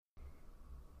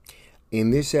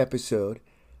In this episode,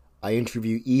 I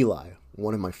interview Eli,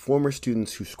 one of my former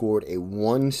students who scored a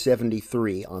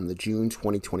 173 on the June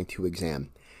 2022 exam,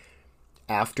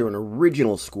 after an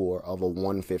original score of a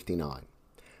 159.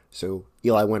 So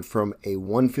Eli went from a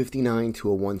 159 to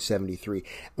a 173,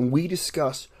 and we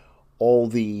discuss all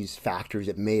these factors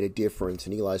that made a difference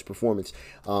in Eli's performance.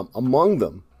 Among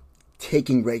them,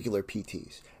 taking regular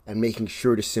PTs and making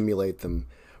sure to simulate them,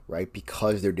 right,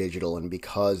 because they're digital and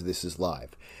because this is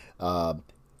live. The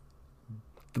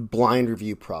blind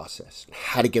review process,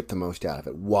 how to get the most out of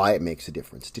it, why it makes a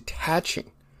difference.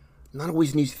 Detaching, not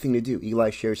always an easy thing to do. Eli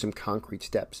shares some concrete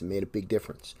steps and made a big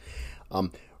difference.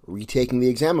 Retaking the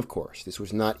exam, of course. This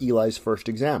was not Eli's first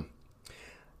exam.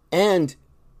 And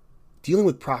dealing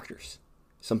with proctors,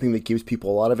 something that gives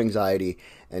people a lot of anxiety,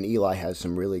 and Eli has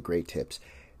some really great tips.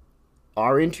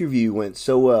 Our interview went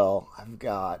so well, I've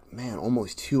got,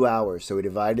 almost 2 hours, so we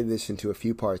divided this into a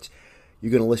few parts.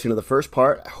 You're going to listen to the first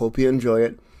part. I hope you enjoy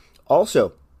it.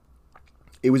 Also,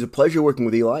 it was a pleasure working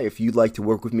with Eli. If you'd like to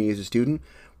work with me as a student,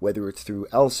 whether it's through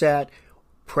LSAT,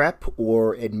 prep,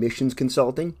 or admissions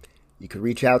consulting, you can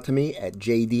reach out to me at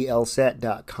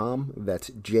jdlsat.com.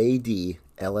 That's jdlsat.com.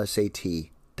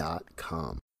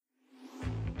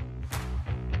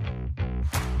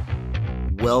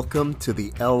 Welcome to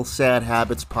the LSAT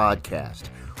Habits Podcast,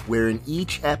 where in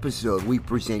each episode we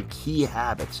present key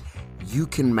habits you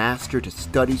can master to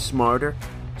study smarter,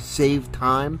 save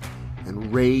time,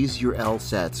 and raise your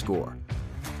LSAT score.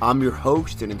 I'm your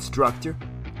host and instructor,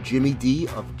 Jimmy D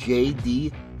of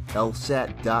jdlsat.com.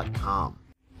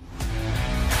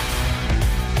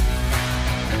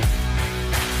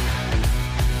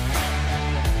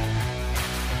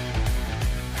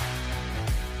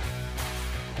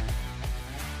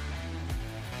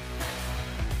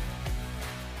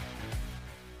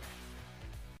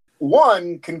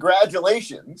 One,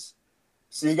 congratulations.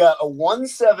 So you got a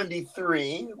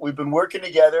 173. We've been working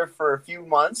together for a few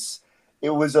months.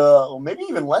 It was maybe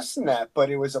even less than that,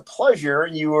 but it was a pleasure.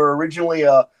 You were originally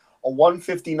a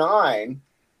 159.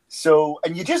 So,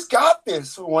 and you just got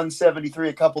this 173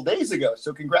 a couple days ago.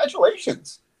 So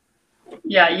congratulations.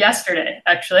 Yeah, yesterday,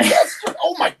 actually. Yesterday.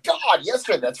 Oh my God,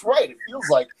 yesterday. That's right. It feels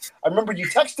like, I remember you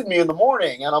texted me in the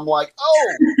morning and I'm like,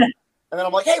 oh. And then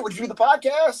I'm like, hey, would you do the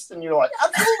podcast? And you're like,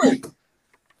 absolutely.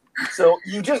 So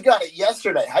you just got it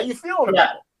yesterday. How you feeling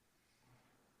about it?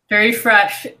 Very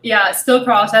fresh. Yeah, still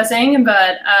processing,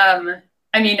 but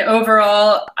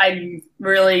overall, I'm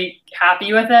really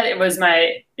happy with it. It was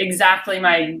exactly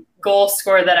my goal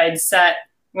score that I'd set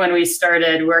when we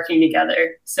started working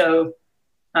together. So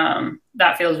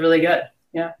that feels really good.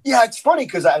 Yeah. Yeah, it's funny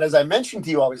because as I mentioned to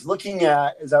you, as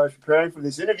I was preparing for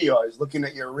this interview, I was looking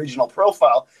at your original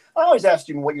profile. I always asked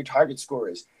you what your target score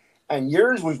is. And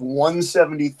yours was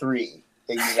 173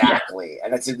 exactly.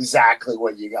 And that's exactly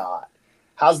what you got.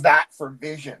 How's that for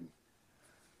vision?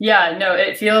 Yeah, no,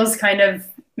 it feels kind of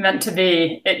meant to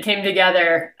be. It came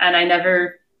together and I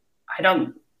never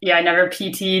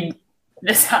PT'd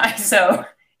this high. So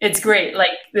it's great.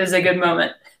 Like, this is a good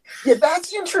moment. Yeah,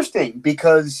 that's interesting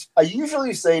because I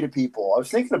usually say to people, I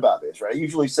was thinking about this, right? I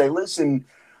usually say, listen,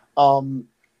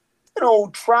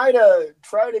 try to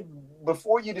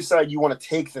before you decide you want to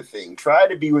take the thing, try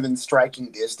to be within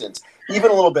striking distance,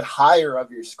 even a little bit higher of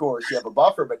your score so you have a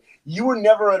buffer. But you were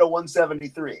never at a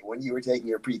 173 when you were taking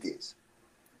your PTs.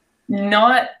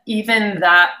 Not even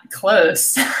that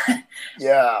close.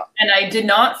 Yeah. And I did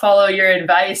not follow your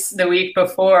advice the week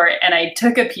before, and I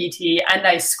took a PT and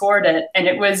I scored it, and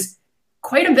it was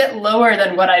quite a bit lower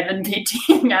than what I've been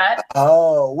PTing at.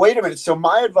 Oh, wait a minute. So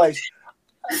my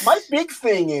big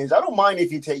thing is, I don't mind if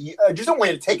you take, I just don't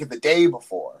want you to take it the day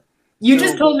before. You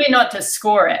just told me not to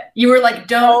score it. You were like,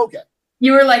 don't. Oh, okay.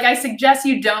 You were like, I suggest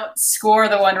you don't score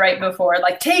the one right before.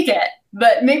 Like, take it,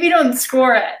 but maybe don't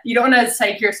score it. You don't want to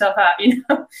psych yourself out,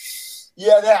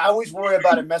 Yeah, I always worry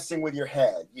about it messing with your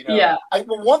head, Yeah.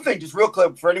 One thing, just real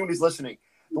quick, for anyone who's listening,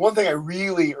 the one thing I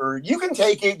really urge, you can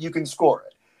take it, you can score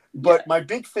it. But my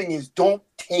big thing is don't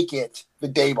take it the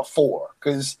day before,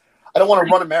 because I don't want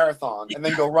to run a marathon and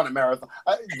then go run a marathon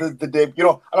the day, I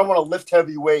don't want to lift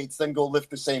heavy weights, then go lift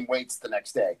the same weights the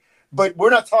next day. But we're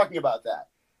not talking about that.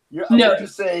 I'm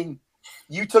just saying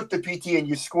you took the PT and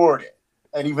you scored it.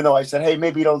 And even though I said, hey,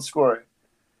 maybe you don't score it.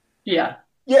 Yeah.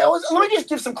 Yeah, let me just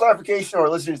give some clarification to our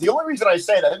listeners. The only reason I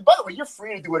say that, and by the way, you're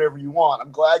free to do whatever you want.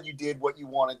 I'm glad you did what you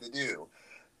wanted to do.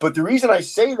 But the reason I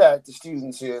say that to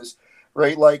students is,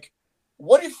 right, like,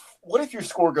 what if your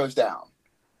score goes down?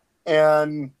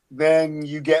 And then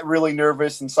you get really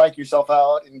nervous and psych yourself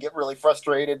out and get really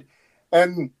frustrated.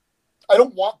 And I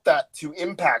don't want that to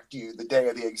impact you the day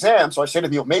of the exam. So I say to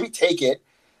people, maybe take it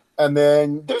And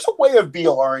then there's a way of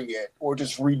BLRing it or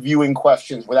just reviewing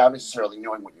questions without necessarily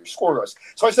knowing what your score was.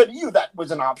 So I said to you that was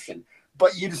an option,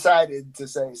 but you decided to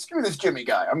say, screw this Jimmy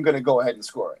guy. I'm going to go ahead and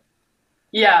score it.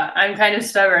 Yeah, I'm kind of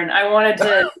stubborn. I wanted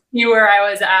to see where I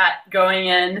was at going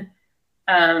in.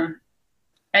 And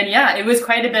yeah, it was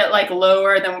quite a bit like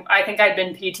lower than I think I'd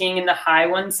been PTing in the high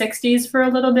 160s for a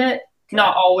little bit.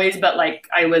 Not always, but like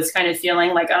I was kind of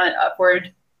feeling like on an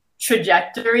upward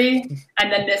trajectory.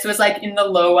 And then this was like in the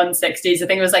low 160s. I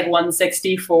think it was like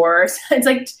 164. So it's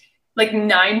like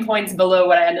 9 points below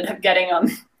what I ended up getting on,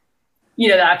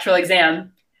 the actual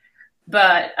exam.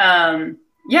 But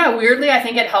yeah, weirdly, I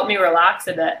think it helped me relax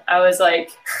a bit. I was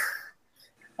like,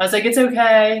 it's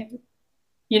okay.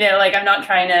 Like I'm not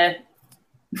trying to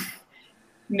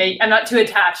I'm not too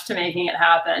attached to making it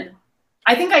happen.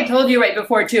 I think I told you right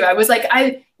before too. I was like,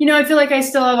 I feel like I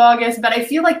still have August, but I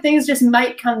feel like things just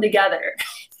might come together.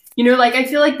 Like I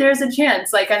feel like there's a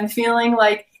chance. Like I'm feeling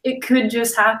like it could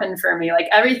just happen for me. Like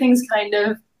everything's kind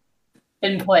of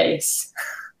in place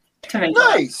to make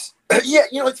nice. Yeah,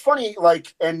 it's funny.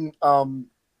 Like, and I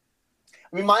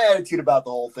mean, my attitude about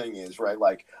the whole thing is right.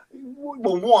 Like,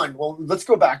 well, let's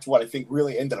go back to what I think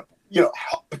really ended up,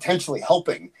 potentially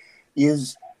helping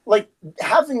is like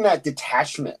having that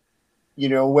detachment.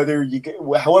 Whether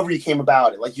however you came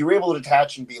about it, like you were able to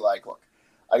detach and be like, look,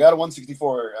 I got a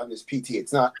 164 on this PT.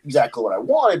 It's not exactly what I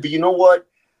wanted, but you know what?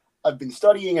 I've been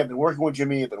studying. I've been working with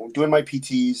Jimmy. I've been doing my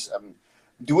PTs. I'm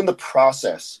doing the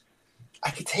process. I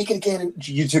could take it again.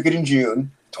 You took it in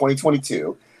June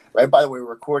 2022, right? By the way, we're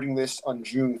recording this on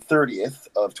June 30th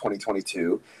of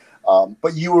 2022.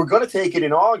 But you were going to take it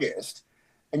in August,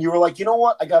 and you were like, you know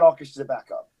what? I got August as a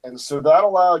backup. And so that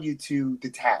allowed you to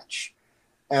detach.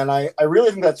 And I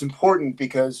really think that's important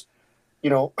because,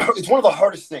 it's one of the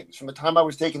hardest things from the time I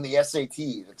was taking the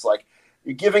SATs. It's like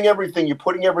you're giving everything, you're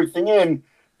putting everything in,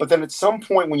 but then at some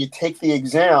point when you take the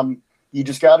exam, you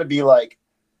just got to be like,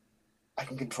 I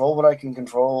can control what I can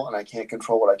control, and I can't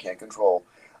control what I can't control.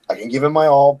 I can give it my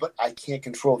all, but I can't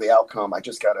control the outcome. I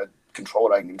just got to control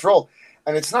what I can control.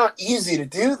 And it's not easy to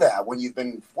do that when you've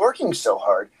been working so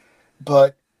hard.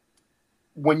 But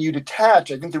when you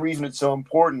detach, I think the reason it's so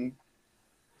important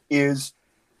is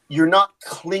you're not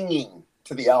clinging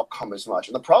to the outcome as much.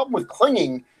 And the problem with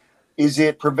clinging is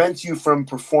it prevents you from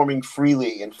performing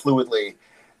freely and fluidly.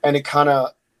 And it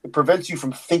prevents you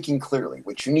from thinking clearly,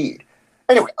 which you need.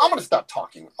 Anyway, I'm going to stop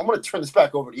talking. I'm going to turn this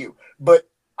back over to you. But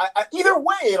either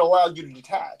way, it allowed you to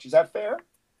detach. Is that fair?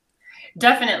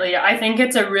 Definitely. I think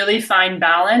it's a really fine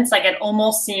balance. Like it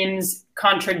almost seems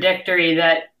contradictory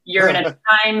that you're in a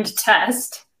timed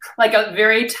test, like a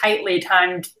very tightly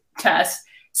timed test.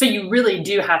 So you really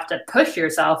do have to push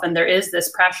yourself. And there is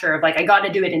this pressure of like, I got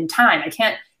to do it in time. I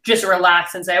can't just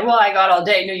relax and say, well, I got all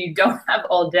day. No, you don't have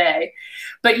all day.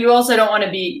 But you also don't want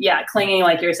to be, clinging,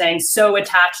 like you're saying, so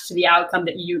attached to the outcome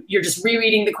that you're just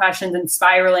rereading the questions and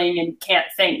spiraling and can't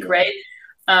think, right?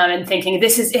 And thinking,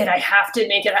 this is it. I have to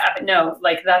make it happen. No,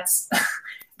 like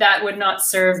that would not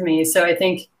serve me. So I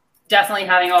think definitely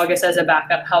having August as a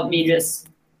backup helped me just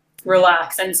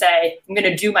relax and say, I'm going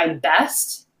to do my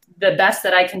best, the best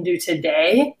that I can do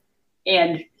today,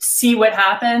 and see what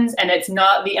happens. And it's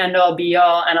not the end all be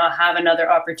all, and I'll have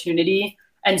another opportunity.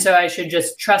 And so I should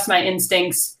just trust my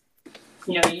instincts,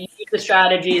 use the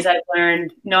strategies I've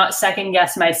learned, not second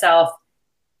guess myself,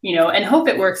 and hope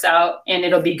it works out and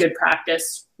it'll be good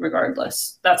practice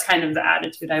regardless. That's kind of the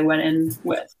attitude I went in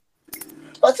with.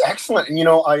 That's excellent. And,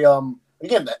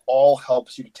 again, that all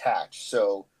helps you detach.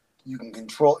 So you can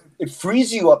control, it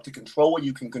frees you up to control what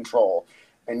you can control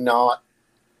and not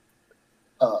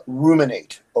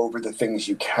ruminate over the things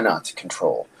you cannot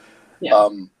control. Yeah.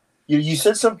 You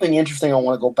said something interesting I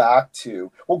want to go back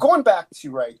to. Well, going back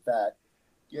to, right, that,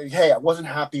 hey, I wasn't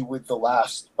happy with I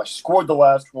scored the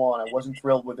last one. I wasn't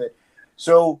thrilled with it.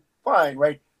 So, fine,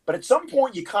 right? But at some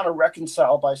point, you kind of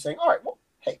reconcile by saying, all right, well,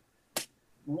 hey,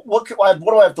 what do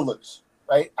I have to lose,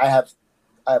 right? I have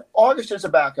August as a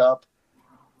backup.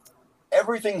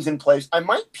 Everything's in place. I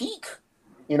might peak,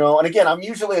 and again, I'm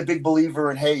usually a big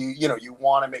believer in, hey, you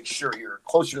want to make sure you're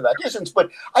closer to that distance, but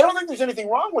I don't think there's anything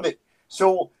wrong with it.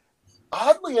 So,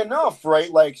 oddly enough,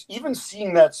 right, like even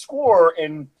seeing that score,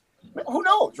 and who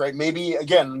knows, right? Maybe,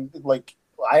 again, like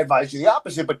I advise you the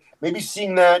opposite, but maybe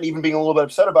seeing that and even being a little bit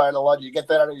upset about it allowed you to get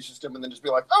that out of your system and then just be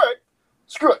like, all right,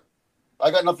 screw it.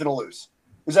 I got nothing to lose.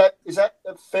 Is that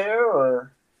fair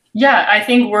or? Yeah, I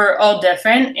think we're all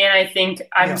different. And I think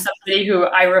I'm somebody who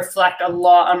I reflect a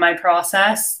lot on my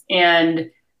process. And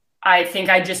I think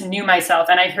I just knew myself,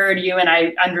 and I heard you and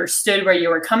I understood where you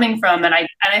were coming from. And I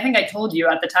think I told you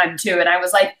at the time too. And I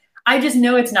was like, I just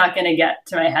know it's not going to get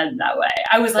to my head that way.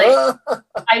 I was like,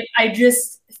 I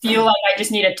just feel like I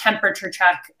just need a temperature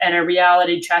check and a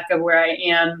reality check of where I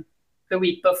am the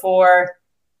week before.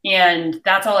 And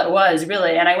that's all it was,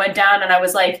 really. And I went down and I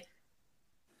was like,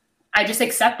 I just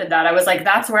accepted that. I was like,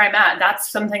 that's where I'm at.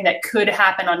 That's something that could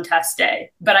happen on test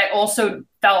day. But I also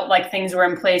felt like things were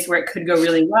in place where it could go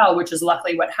really well, which is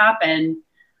luckily what happened.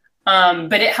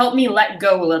 But it helped me let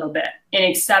go a little bit and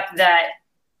accept that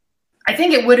I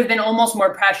think it would have been almost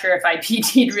more pressure if I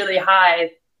PT'd really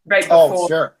high right before. Oh,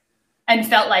 sure. And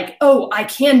felt like, oh, I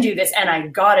can do this and I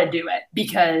gotta do it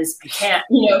because I can't,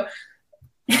 you know.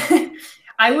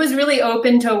 I was really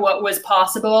open to what was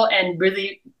possible, and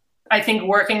really, I think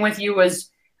working with you was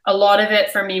a lot of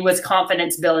it for me was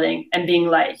confidence building and being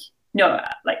like, no,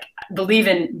 like believe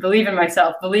in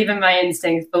myself, believe in my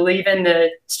instincts, believe in the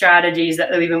strategies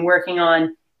that we've been working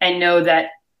on, and know that,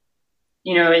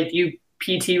 you know, if you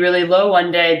PT really low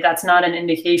one day, that's not an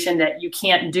indication that you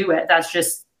can't do it. That's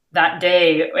just that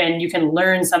day, and you can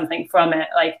learn something from it.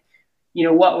 Like, you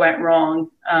know, what went wrong.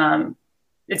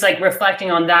 It's like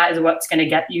reflecting on that is what's going to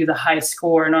get you the high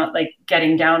score, not like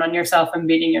getting down on yourself and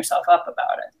beating yourself up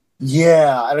about it.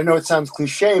 Yeah, I don't know, it sounds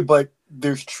cliche, but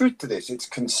there's truth to this. It's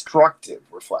constructive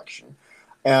reflection.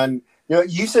 And, you know,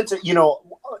 you said, you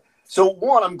know, so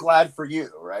one, I'm glad for you,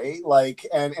 right? Like,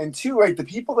 and two, right, the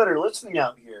people that are listening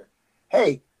out here,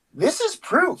 hey, this is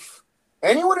proof.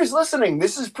 Anyone who's listening,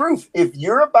 this is proof. If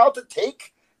you're about to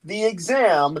take the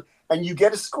exam and you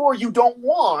get a score you don't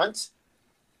want,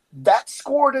 that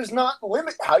score does not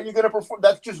limit how you're going to perform.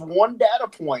 That's just one data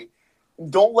point.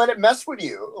 Don't let it mess with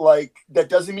you. Like, that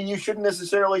doesn't mean you shouldn't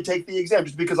necessarily take the exam.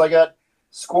 Just because I got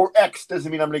score X doesn't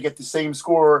mean I'm going to get the same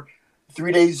score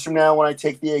 3 days from now when I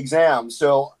take the exam.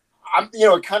 So, you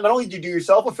know, not only did you do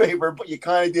yourself a favor, but you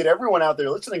kind of did everyone out there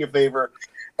listening a favor.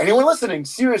 Anyone listening,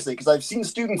 seriously, because I've seen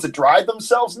students that drive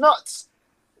themselves nuts.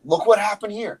 Look what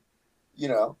happened here. You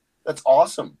know, that's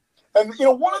awesome. And, you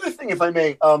know, one other thing, if I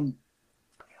may,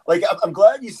 like, I'm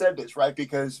glad you said this, right?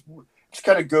 Because it just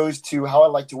kind of goes to how I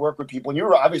like to work with people. And you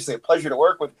were obviously a pleasure to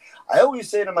work with. I always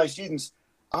say to my students,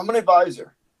 I'm an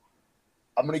advisor.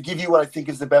 I'm going to give you what I think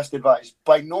is the best advice.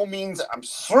 By no means, I'm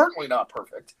certainly not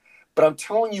perfect, but I'm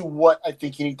telling you what I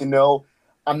think you need to know.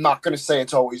 I'm not going to say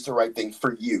it's always the right thing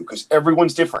for you because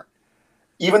everyone's different.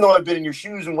 Even though I've been in your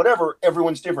shoes and whatever,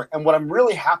 everyone's different. And what I'm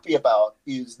really happy about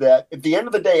is that at the end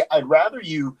of the day, I'd rather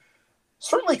you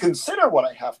certainly consider what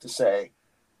I have to say.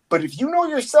 But if you know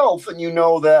yourself and you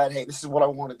know that, hey, this is what I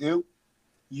want to do,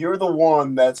 you're the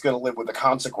one that's going to live with the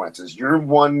consequences. You're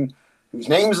one whose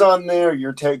name's on there.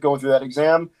 You're going through that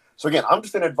exam. So again, I'm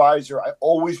just an advisor. I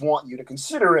always want you to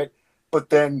consider it, but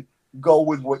then go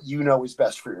with what you know is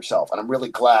best for yourself. And I'm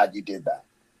really glad you did that.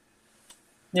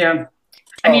 Yeah.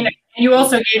 I mean, you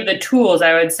also gave the tools,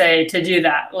 I would say, to do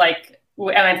that. Like,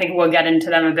 and I think we'll get into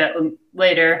them a bit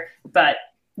later, but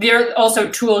there are also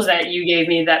tools that you gave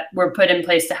me that were put in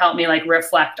place to help me like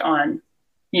reflect on,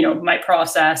 you know, my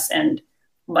process and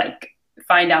like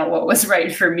find out what was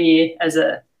right for me as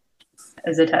a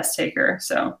test taker.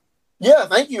 So yeah,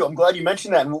 thank you. I'm glad you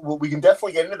mentioned that, and we can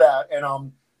definitely get into that.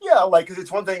 And yeah, like, because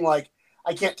it's one thing, like,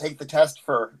 I can't take the test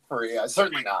for you,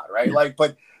 certainly not, right? Like,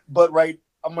 but right,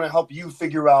 I'm going to help you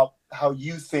figure out how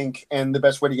you think and the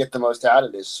best way to get the most out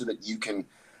of this, so that you can,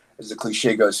 as the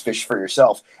cliche goes, fish for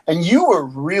yourself. And you were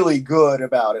really good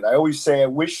about it. I always say,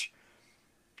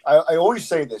 I always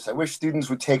say this, I wish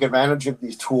students would take advantage of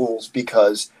these tools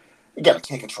because, again, I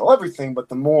can't control everything, but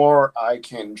the more I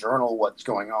can journal what's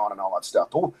going on and all that stuff.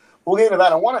 But we'll get into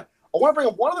that. I want to bring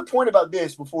up one other point about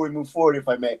this before we move forward, if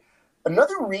I may.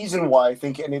 Another reason why I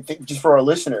think, and I think just for our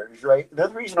listeners, right,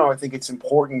 another reason why I think it's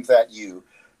important that you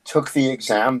took the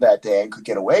exam that day and could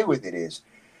get away with it is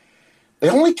they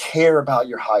only care about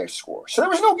your highest score. So there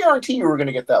was no guarantee you were going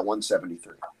to get that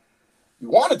 173. You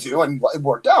wanted to, and it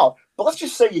worked out, but let's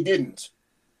just say you didn't.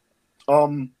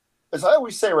 As I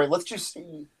always say, right, let's just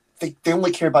say they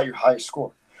only care about your highest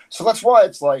score. So that's why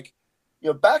it's like, you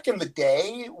know, back in the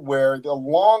day where a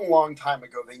long time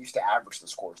ago, they used to average the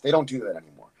scores. They don't do that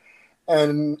anymore.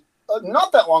 And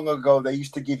not that long ago, they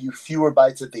used to give you fewer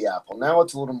bites at the apple. Now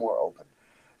it's a little more open.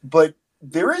 But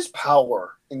there is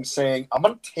power in saying, I'm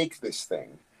going to take this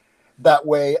thing. That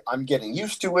way I'm getting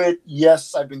used to it.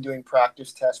 Yes, I've been doing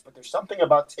practice tests, but there's something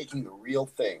about taking the real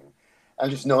thing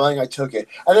and just knowing I took it.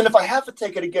 And then if I have to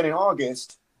take it again in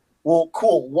August, well,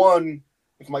 cool. One,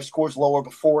 if my score's lower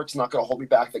before, it's not going to hold me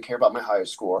back. They care about my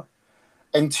highest score.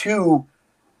 And two,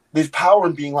 there's power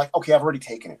in being like, okay, I've already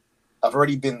taken it. I've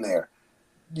already been there.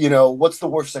 You know, what's the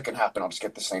worst that can happen? I'll just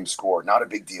get the same score. Not a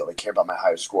big deal. They care about my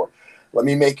highest score.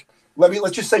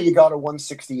 Let's just say you got a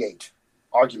 168.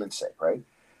 argument's sake, right?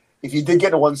 If you did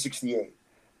get a 168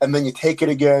 and then you take it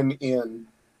again in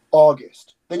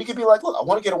August, then you could be like, look, I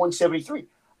want to get a 173.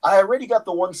 I already got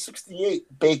the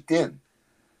 168 baked in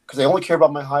because I only care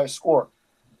about my highest score.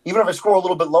 Even if I score a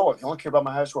little bit lower, I only care about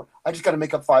my highest score. I just got to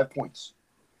make up 5 points.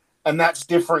 And that's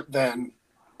different than,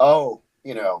 I've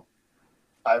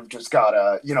just got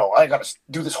to, I got to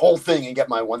do this whole thing and get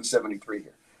my 173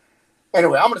 here.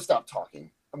 Anyway, I'm going to stop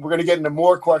talking. And we're going to get into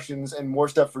more questions and more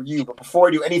stuff for you. But before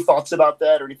I do, any thoughts about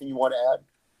that or anything you want to add?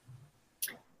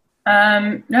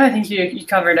 No, I think you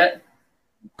covered it.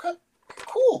 Okay,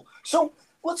 cool. So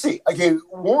let's see. Okay,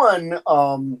 one,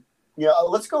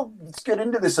 let's get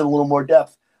into this in a little more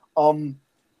depth.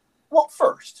 Well,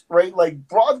 first, right? Like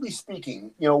broadly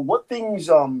speaking, what things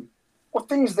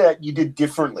that you did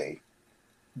differently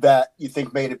that you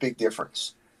think made a big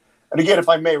difference? And again, if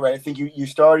I may, right, I think you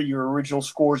started your original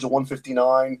scores at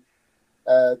 159,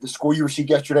 the score you received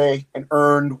yesterday, and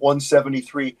earned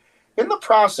 173. In the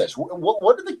process,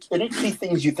 what are any key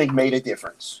things you think made a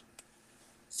difference?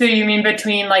 So you mean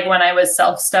between like when I was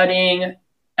self-studying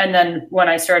and then when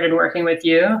I started working with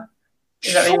you?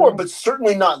 Sure, but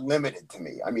certainly not limited to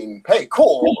me. I mean, hey,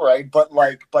 cool, right? But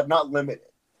not limited.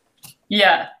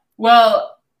 Yeah.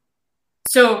 Well,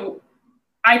 so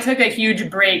I took a huge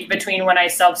break between when I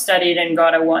self-studied and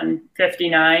got a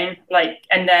 159,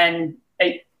 and then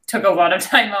I took a lot of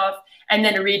time off and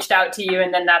then reached out to you.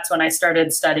 And then that's when I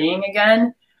started studying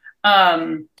again.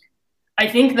 I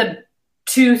think the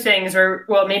 2 things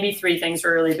maybe 3 things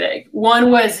were really big. One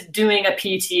was doing a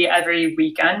PT every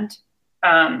weekend,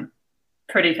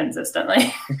 pretty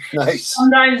consistently. Nice.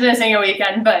 Sometimes missing a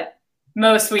weekend, but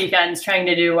most weekends trying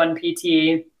to do 1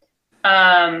 PT.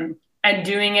 And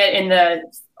doing it in the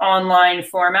online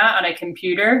format on a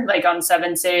computer, like on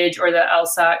 7Sage or the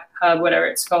LSAT Hub, whatever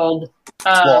it's called.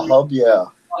 Hub, yeah.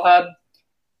 Hub.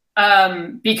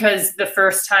 Because the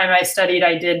first time I studied,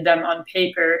 I did them on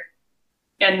paper.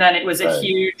 And then it was a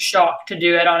huge shock to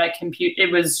do it on a computer.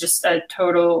 It was just a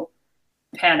total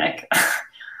panic.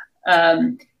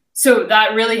 So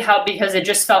that really helped because it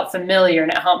just felt familiar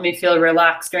and it helped me feel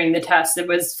relaxed during the test.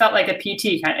 Felt like a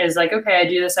PT kind of is like, okay, I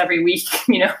do this every week,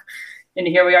 and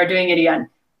here we are doing it again.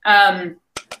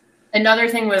 Another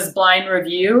thing was blind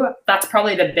review. That's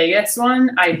probably the biggest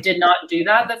one. I did not do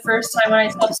that the first time when I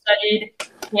self-studied,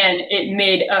 and it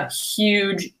made a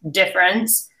huge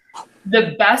difference.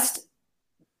 There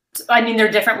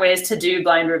are different ways to do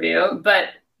blind review, but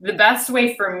the best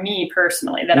way for me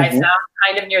personally that I found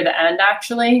kind of near the end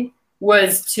actually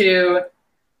was to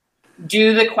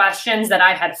do the questions that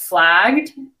I had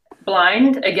flagged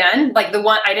blind again, like the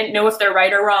one I didn't know if they're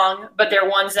right or wrong, but they're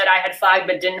ones that I had flagged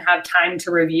but didn't have time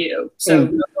to review. So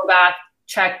go back,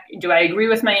 check, do I agree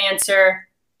with my answer?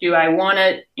 Do I want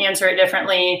to answer it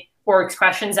differently? Or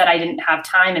questions that I didn't have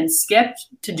time and skipped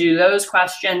to do those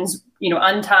questions,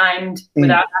 untimed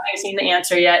without having seen the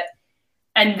answer yet.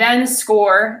 And then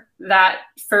score that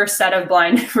first set of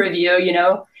blind review,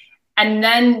 and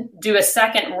then do a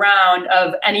second round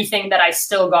of anything that I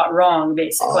still got wrong,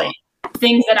 basically.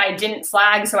 Things that I didn't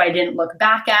flag, so I didn't look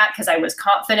back at because I was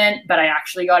confident, but I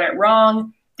actually got it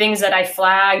wrong. Things that I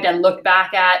flagged and looked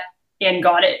back at and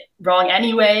got it wrong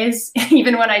anyways,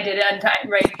 even when I did it on time,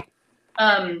 right?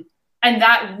 And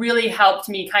that really helped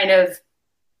me kind of,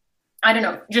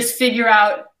 just figure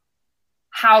out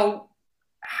how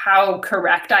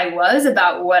correct I was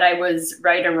about what I was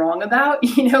right and wrong about,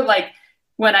 like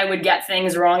when I would get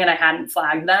things wrong and I hadn't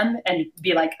flagged them and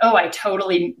be like, oh, I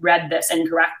totally read this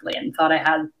incorrectly and thought I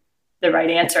had the right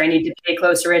answer. I need to pay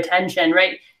closer attention,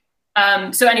 right?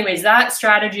 So anyways, that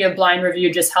strategy of blind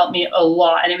review just helped me a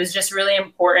lot. And it was just really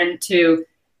important to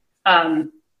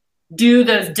do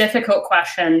those difficult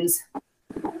questions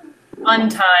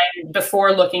untimed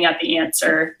before looking at the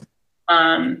answer,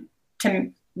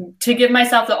 to give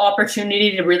myself the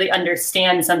opportunity to really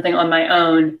understand something on my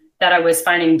own that I was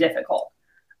finding difficult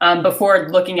before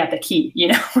looking at the key,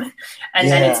 and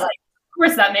then it's like, of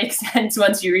course that makes sense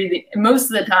once you read it. Most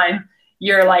of the time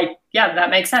you're like, yeah, that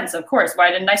makes sense. Of course.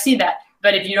 Why didn't I see that?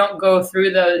 But if you don't go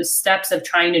through those steps of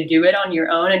trying to do it on your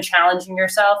own and challenging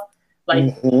yourself,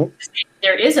 like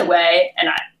there is a way, and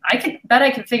I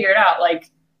can figure it out. Like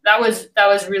that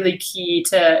was really key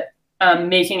to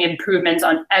making improvements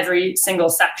on every single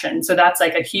section. So that's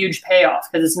like a huge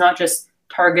payoff because it's not just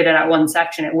targeted at one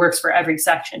section. It works for every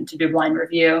section to do blind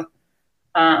review.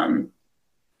 And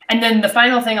then the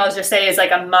final thing I'll just say is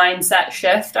like a mindset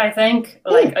shift, I think.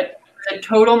 Like a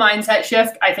total mindset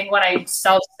shift. I think when I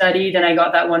self-studied and I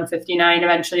got that 159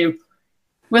 eventually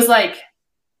was like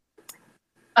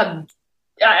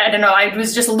I don't know. I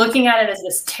was just looking at it as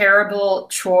this terrible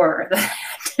chore that I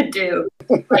had to do.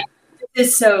 Like, this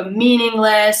is so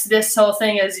meaningless. This whole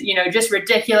thing is, just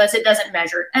ridiculous. It doesn't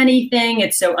measure anything.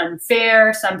 It's so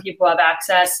unfair. Some people have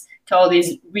access to all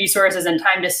these resources and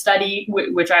time to study,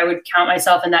 which I would count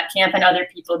myself in that camp, and other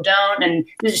people don't. And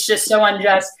this is just so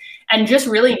unjust and just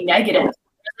really negative.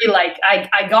 Really, like,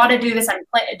 I got to do this.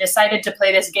 Decided to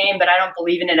play this game, but I don't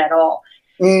believe in it at all.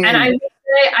 And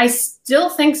I still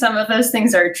think some of those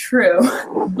things are true,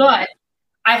 but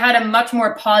I had a much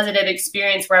more positive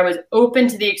experience where I was open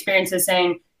to the experience of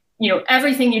saying,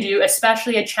 everything you do,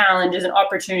 especially a challenge, is an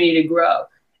opportunity to grow.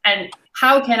 And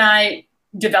how can I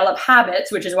develop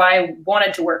habits, which is why I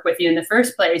wanted to work with you in the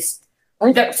first place,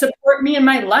 that support me in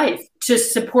my life, to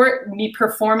support me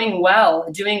performing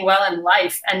well, doing well in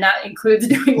life. And that includes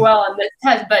doing well on this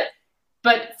test, but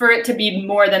for it to be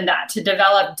more than that, to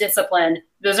develop discipline.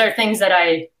 Those are things that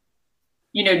I,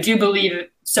 do believe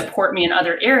support me in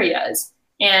other areas.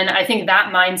 And I think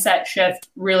that mindset shift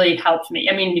really helped me.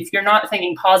 I mean, if you're not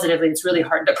thinking positively, it's really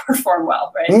hard to perform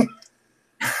well, right?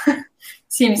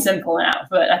 Seems simple now,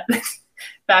 but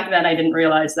back then I didn't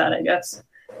realize that, I guess.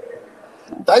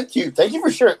 Thank you for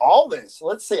sharing all this.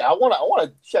 Let's see. I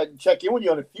want to check in with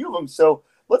you on a few of them. So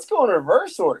let's go in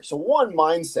reverse order. So one,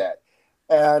 mindset.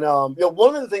 And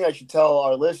one of the things I should tell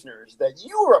our listeners that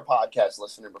you were a podcast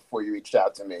listener before you reached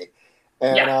out to me.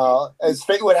 And as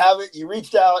fate would have it, you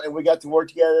reached out and we got to work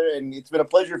together, and it's been a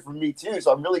pleasure for me too.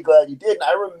 So I'm really glad you did. And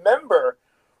I remember,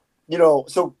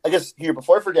 so I guess here,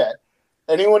 before I forget,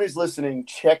 anyone who's listening,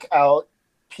 check out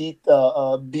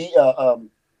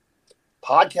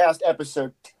podcast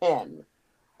episode 10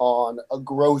 on a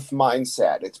growth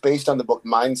mindset. It's based on the book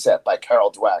Mindset by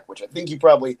Carol Dweck, which I think you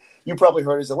probably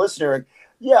heard as a listener. And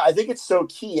yeah, I think it's so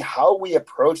key how we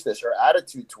approach this, our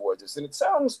attitude towards this. And it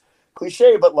sounds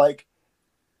cliche, but like,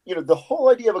 the whole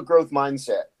idea of a growth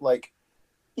mindset, like,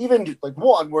 even like,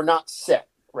 one, we're not set,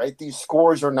 right? These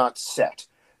scores are not set.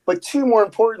 But two, more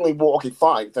importantly, well, okay,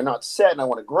 fine. If they're not set and I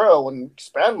want to grow and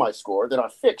expand my score, they're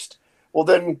not fixed. Well,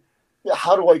 then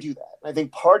how do I do that? And I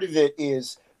think part of it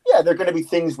is, there are going to be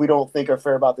things we don't think are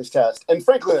fair about this test. And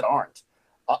frankly, that aren't.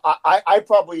 I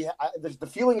probably, the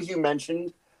feelings you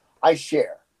mentioned, I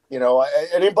share. And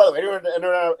by the way,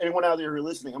 anyone out there who are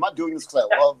listening, I'm not doing this because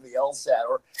I love the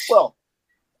LSAT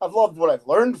I've loved what I've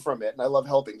learned from it, and I love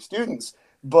helping students.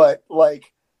 But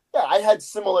I had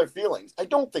similar feelings. I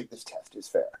don't think this test is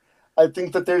fair. I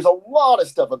think that there's a lot of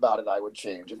stuff about it I would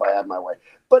change if I had my way.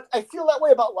 But I feel that way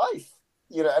about life,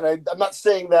 and I'm not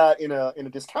saying that in a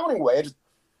discounting way.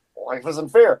 Life isn't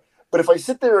fair. But if I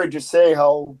sit there and just say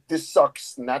how this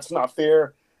sucks and that's not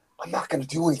fair, I'm not going to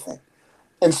do anything.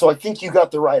 And so I think you got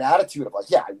the right attitude of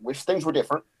I wish things were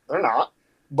different. They're not.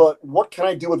 But what can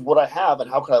I do with what I have, and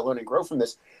how can I learn and grow from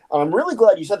this? And I'm really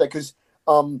glad you said that, because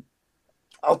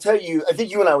I'll tell you, I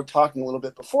think you and I were talking a little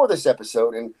bit before this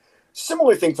episode, and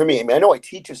similar thing for me. I mean, I know I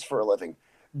teach this for a living,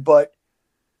 but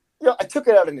I took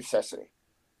it out of necessity.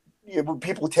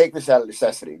 People take this out of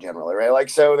necessity generally, right?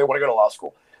 So they want to go to law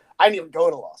school. I didn't even go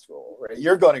to law school, right?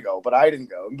 You're going to go, but I didn't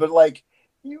go. But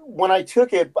when I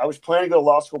took it, I was planning to go to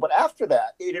law school. But after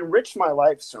that, it enriched my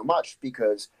life so much,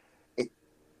 because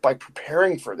by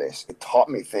preparing for this, it taught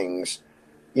me things.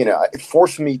 It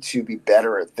forced me to be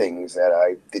better at things that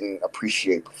I didn't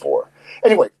appreciate before.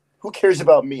 Anyway, who cares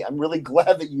about me? I'm really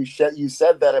glad that you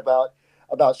said that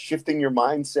about shifting your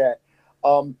mindset.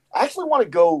 I actually want to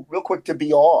go real quick to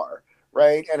BR,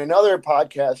 right? And another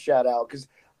podcast shout out, because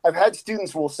I've had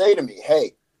students who will say to me,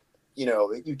 hey,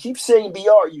 you keep saying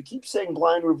BR, you keep saying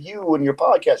blind review in your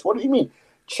podcast. What do you mean?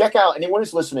 Check out, anyone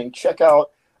who's listening, check out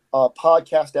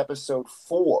podcast episode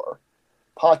 4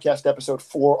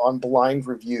 on blind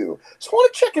review. So I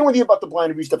want to check in with you about the blind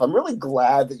review stuff. I'm really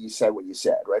glad that you said what you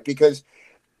said, right? Because,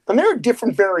 and there are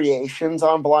different variations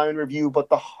on blind review, but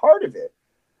the heart of it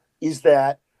is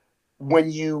that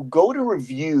when you go to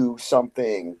review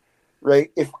something, right,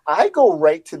 if I go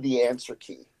right to the answer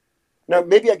key, now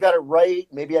maybe I got it right,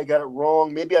 maybe I got it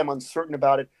wrong, maybe I'm uncertain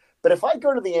about it, but if I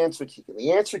go to the answer key and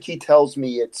the answer key tells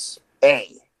me it's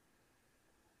A,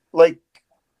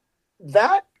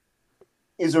 that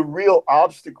is a real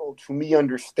obstacle to me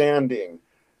understanding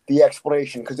the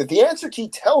explanation. Because if the answer key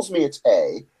tells me it's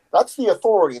A, that's the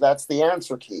authority, that's the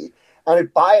answer key, and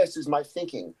it biases my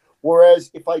thinking.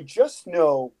 Whereas if I just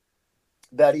know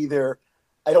that either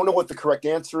I don't know what the correct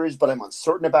answer is, but I'm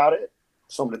uncertain about it,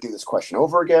 so I'm going to do this question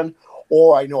over again,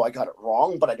 or I know I got it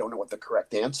wrong, but I don't know what the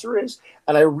correct answer is,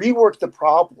 and I rework the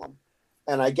problem,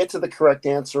 and I get to the correct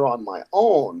answer on my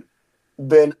own,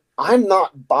 then I'm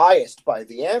not biased by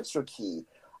the answer key.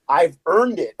 I've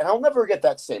earned it, and I'll never get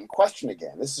that same question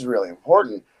again. This is really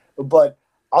important, but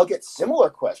I'll get similar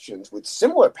questions with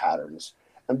similar patterns.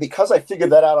 And because I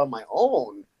figured that out on my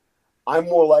own, I'm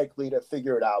more likely to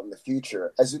figure it out in the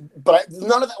future.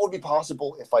 None of that would be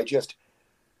possible if I just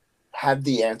had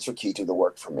the answer key to the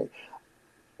work for me.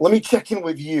 Let me check in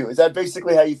with you. Is that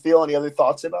basically how you feel? Any other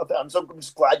thoughts about that? I'm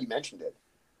just glad you mentioned it.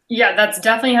 Yeah, that's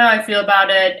definitely how I feel about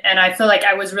it. And I feel like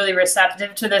I was really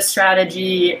receptive to this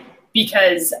strategy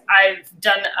because I've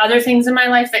done other things in my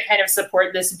life that kind of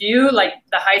support this view. Like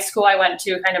the high school I went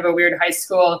to, kind of a weird high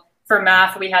school. For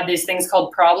math, we had these things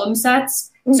called problem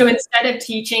sets. Mm-hmm. So instead of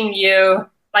teaching you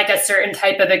like a certain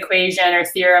type of equation or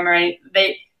theorem,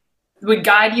 they would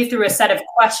guide you through a set of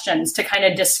questions to kind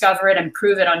of discover it and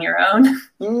prove it on your own.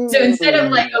 Mm-hmm. So instead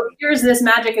of like, oh, here's this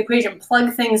magic equation,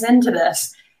 plug things into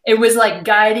this, it was like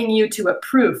guiding you to a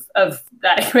proof of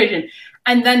that equation.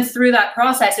 And then through that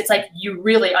process, it's like you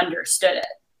really understood it.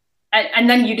 And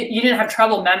then you didn't have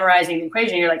trouble memorizing the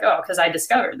equation. You're like, oh, because I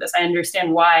discovered this. I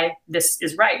understand why this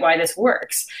is right, why this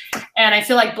works. And I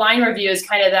feel like blind review is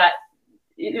kind of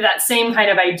that same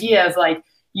kind of idea of like,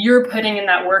 you're putting in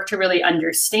that work to really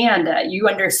understand it. You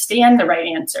understand the right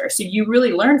answer. So you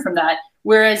really learn from that.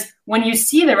 Whereas when you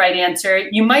see the right answer,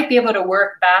 you might be able to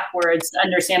work backwards to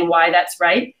understand why that's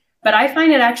right. But I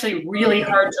find it actually really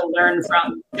hard to learn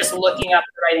from just looking up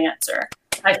the right answer.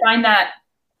 I find that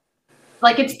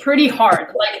like it's pretty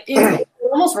hard. Like it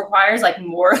almost requires like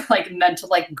more like mental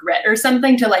like grit or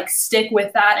something to like stick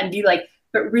with that and be like,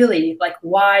 but really like,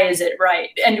 why is it right?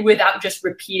 And without just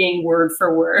repeating word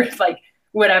for word, like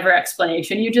whatever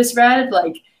explanation you just read,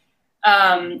 like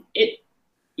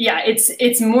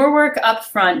it's more work up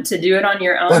front to do it on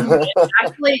your own. But it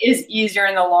actually is easier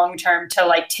in the long term to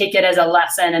like take it as a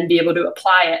lesson and be able to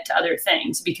apply it to other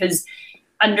things, because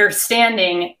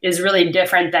understanding is really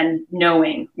different than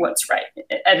knowing what's right.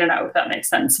 I don't know if that makes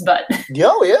sense, but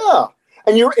yeah.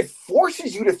 And it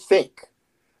forces you to think,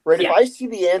 right? Yeah. If I see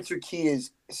the answer key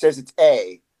says it's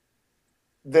A,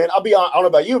 then I don't know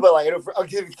about you, but like I'll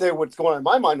give you what's going on in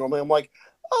my mind normally. I'm like,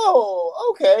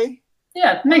 oh, okay.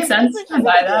 Yeah, makes sense. I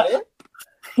buy that.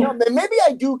 You know, maybe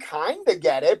I do kind of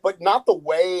get it, but not the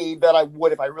way that I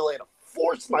would if I really had to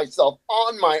force myself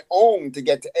on my own to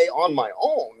get to A on my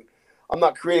own. I'm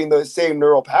not creating those same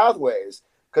neural pathways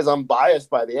because I'm biased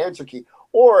by the answer key.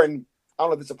 And I don't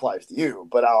know if this applies to you,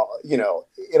 but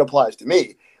it applies to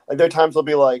me. Like there are times I'll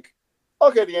be like,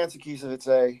 okay, the answer key says it's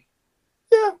A.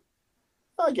 Yeah,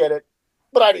 I get it.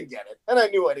 But I didn't get it. And I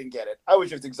knew I didn't get it. I was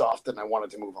just exhausted and I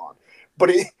wanted to move on.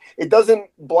 But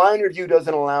blind review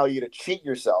doesn't allow you to cheat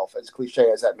yourself, as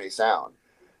cliche as that may sound.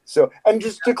 So, and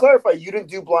just to clarify, you didn't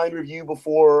do blind review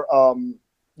before,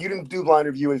 you didn't do blind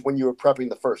review when you were prepping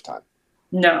the first time.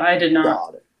 No, I did not.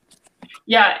 Got it.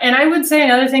 Yeah. And I would say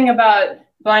another thing about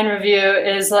blind review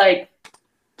is like,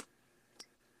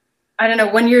 I don't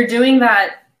know, when you're doing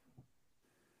that,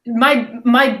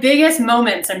 my biggest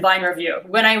moments in blind review,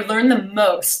 when I learned the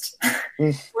most,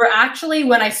 were actually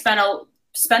when I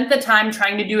spent the time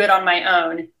trying to do it on my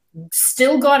own,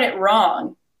 still got it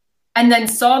wrong, and then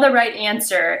saw the right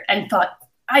answer and thought,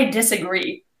 I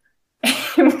disagree.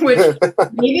 Which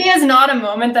maybe is not a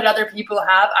moment that other people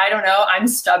have. I don't know. I'm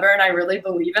stubborn. I really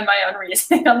believe in my own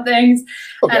reasoning on things.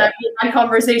 Okay. And I've had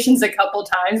conversations a couple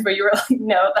times where you were like,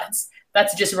 no,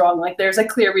 that's just wrong. Like there's a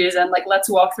clear reason. Like let's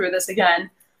walk through this again.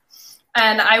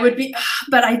 And I would be,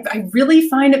 but I really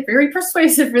find it very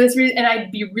persuasive for this reason. And I'd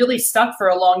be really stuck for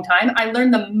a long time. I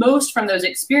learned the most from those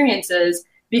experiences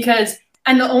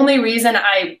and the only reason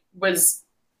I was,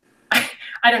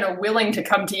 I don't know, willing to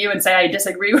come to you and say I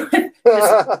disagree with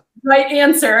this right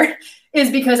answer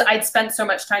is because I'd spent so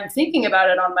much time thinking about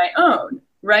it on my own,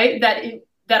 right?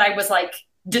 That I was like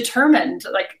determined,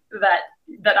 like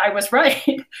that I was right,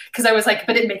 because I was like,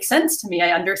 but it makes sense to me.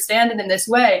 I understand it in this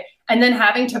way. And then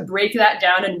having to break that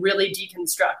down and really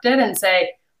deconstruct it and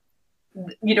say,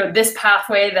 this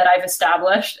pathway that I've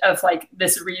established of like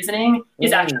this reasoning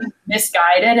is actually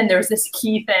misguided. And there's this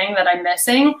key thing that I'm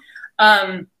missing.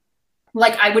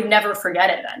 Like I would never forget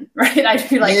it then, right? I'd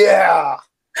be like, yeah.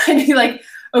 I'd be like,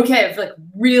 okay, I've like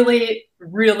really,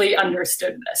 really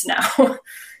understood this now.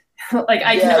 Like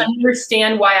I can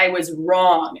understand why I was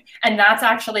wrong. And that's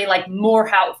actually like more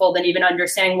helpful than even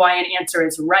understanding why an answer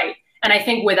is right. And I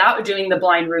think without doing the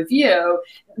blind review,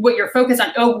 what you're focused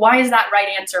on, why is that right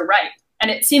answer right? And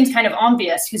it seems kind of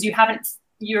obvious because you haven't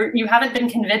been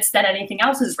convinced that anything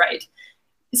else is right.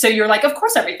 So you're like, of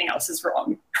course everything else is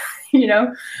wrong,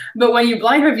 But when you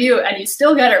blind review and you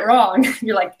still get it wrong,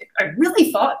 you're like, I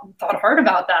really thought hard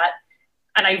about that.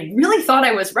 And I really thought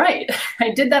I was right. I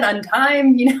did that on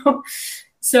time,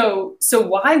 So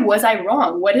why was I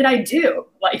wrong? What did I do?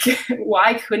 Like,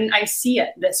 why couldn't I see it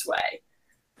this way?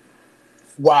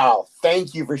 Wow.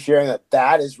 Thank you for sharing that.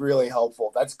 That is really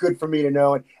helpful. That's good for me to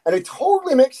know. And it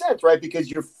totally makes sense, right?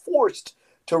 Because you're forced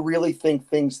to really think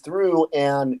things through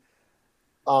and,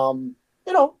 you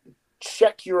know,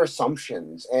 check your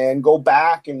assumptions and go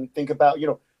back and think about, you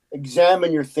know,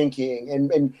 examine your thinking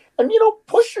and, you know,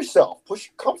 push yourself, push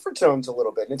your comfort zones a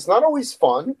little bit. And it's not always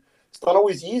fun. It's not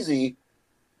always easy,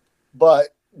 but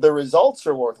the results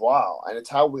are worthwhile and it's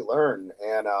how we learn.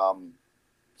 And,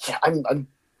 yeah, I'm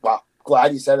wow,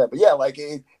 glad you said that. But yeah, like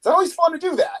it's not always fun to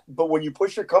do that. But when you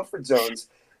push your comfort zones,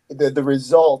 the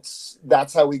results,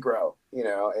 that's how we grow, you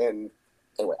know. And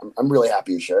anyway, I'm really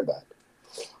happy you shared that.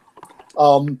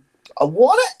 I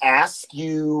want to ask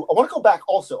you, I want to go back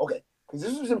also, okay, because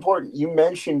this is important. You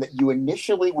mentioned that you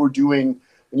initially were doing,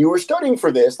 when you were studying for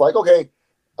this, like, okay,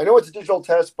 I know it's a digital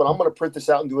test, but I'm going to print this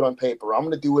out and do it on paper. I'm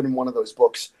going to do it in one of those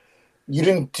books. You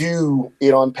didn't do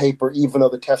it on paper, even though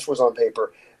the test was on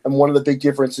paper. And one of the big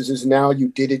differences is now you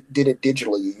did it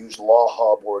digitally. You used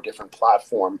LawHub or a different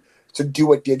platform to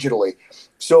do it digitally.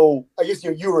 So I guess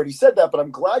you already said that, but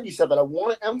I'm glad you said that. I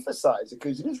want to emphasize it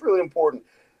because it is really important.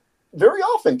 Very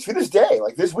often to this day,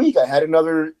 like this week, I had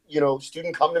another, you know,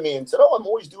 student come to me and said, "Oh, I'm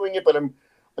always doing it, but I'm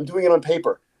doing it on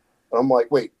paper." And I'm like,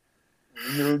 "Wait,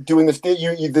 you're doing this?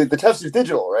 The test is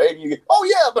digital, right?" And you get, "Oh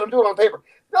yeah, but I'm doing it on paper."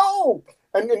 No,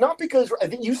 and not because I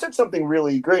think you said something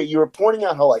really great. You were pointing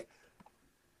out how like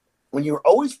when you're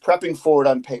always prepping for it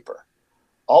on paper,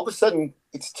 all of a sudden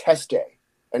it's test day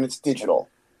and it's digital,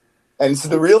 and it's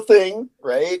the real thing,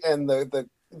 right? And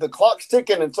the clock's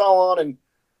ticking, it's all on, and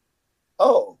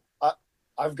oh.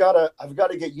 I've got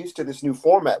to get used to this new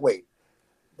format. Wait,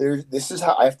 this is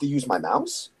how I have to use my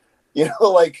mouse. You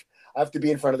know, like I have to be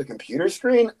in front of the computer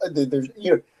screen. There's,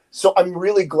 you know, so I'm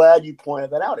really glad you pointed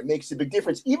that out. It makes a big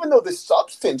difference, even though the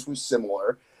substance was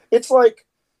similar. It's like,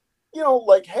 you know,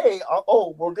 like, hey,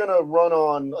 we're gonna run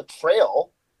on a trail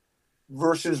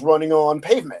versus running on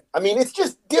pavement. I mean, it's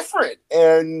just different,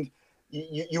 and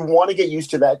you want to get used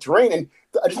to that terrain. And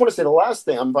I just want to say the last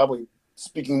thing. I'm probably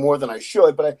speaking more than I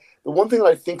should, but the one thing that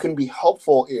I think can be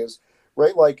helpful is,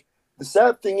 right, like the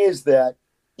sad thing is that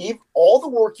all the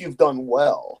work you've done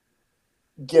well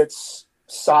gets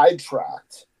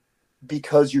sidetracked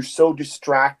because you're so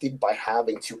distracted by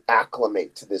having to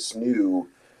acclimate to this new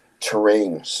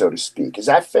terrain, so to speak. Is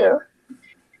that fair?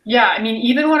 Yeah, I mean,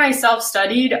 even when I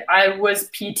self-studied, I was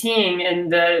PTing in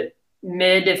the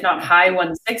mid, if not high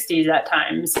 160s at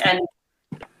times. And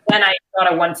then I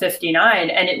got a 159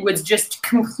 and it was just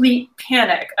complete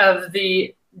panic of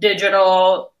the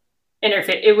digital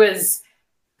interface.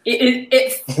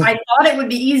 I thought it would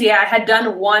be easy. I had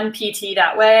done one PT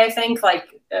that way, I think, like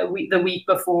the week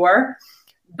before,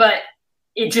 but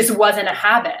it just wasn't a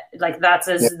habit. Like that's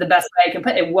the best way I can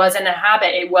put it. It wasn't a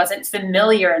habit. It wasn't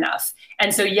familiar enough.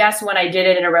 And so, yes, when I did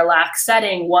it in a relaxed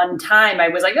setting one time, I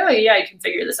was like, oh yeah, I can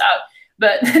figure this out.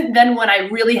 But then when I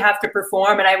really have to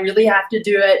perform and I really have to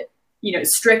do it, you know,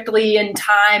 strictly in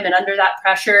time and under that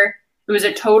pressure, it was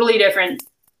a totally different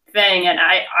thing. And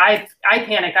I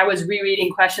panicked. I was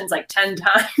rereading questions like 10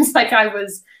 times, like I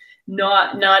was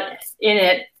not in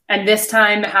it. And this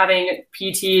time having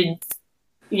PT'd,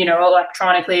 you know,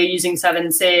 electronically using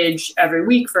 7Sage every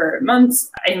week for months,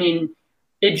 I mean,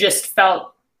 it just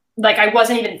felt like I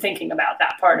wasn't even thinking about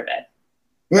that part of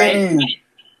it. Right. Mm.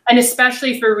 And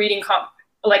especially for reading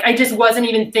like I just wasn't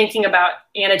even thinking about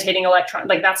annotating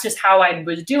like that's just how I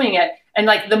was doing it. And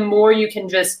like the more you can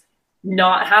just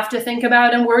not have to think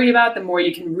about and worry about, the more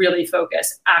you can really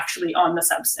focus actually on the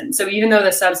substance. So even though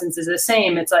the substance is the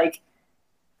same, it's like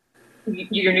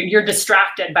you're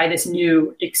distracted by this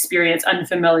new experience,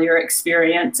 unfamiliar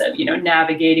experience of, you know,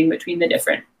 navigating between the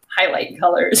different highlight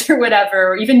colors or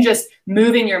whatever, or even just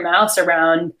moving your mouse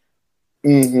around.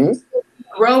 Mm-hmm.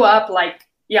 Grow up like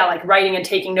writing and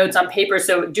taking notes on paper.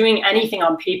 So doing anything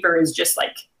on paper is just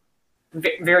like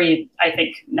very, I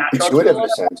think, natural. Intuitive in a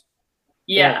sense.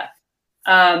 Yeah.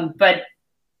 But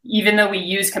even though we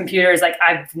use computers, like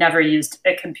I've never used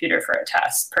a computer for a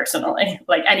test personally,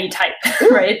 like any type,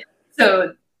 right?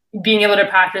 So being able to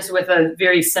practice with a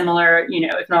very similar, you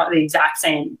know, if not the exact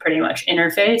same, pretty much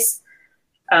interface,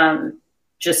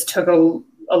 just took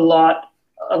a lot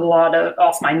of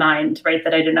off my mind, right?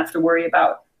 That I didn't have to worry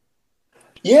about.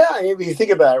 Yeah, I mean, if you think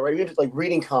about it, right? Even like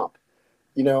reading comp,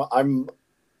 you know,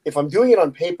 if I'm doing it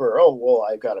on paper, oh well,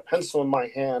 I've got a pencil in my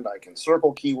hand, I can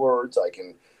circle keywords, I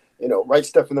can, you know, write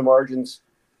stuff in the margins.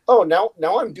 Oh, now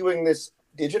I'm doing this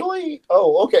digitally.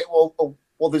 Oh, okay.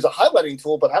 Well, there's a highlighting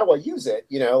tool, but how do I use it?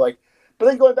 You know, like, but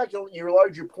then going back to your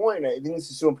larger point, I think this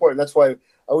is so important. That's why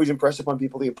always impress upon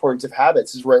people the importance of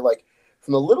habits is right, like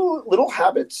from the little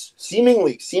habits,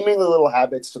 seemingly little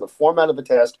habits to the format of the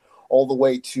test, all the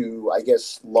way to, I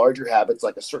guess, larger habits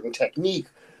like a certain technique.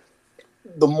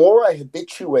 The more I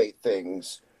habituate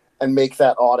things and make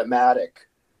that automatic,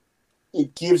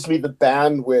 it gives me the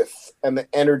bandwidth and the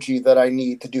energy that I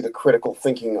need to do the critical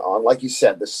thinking on, like you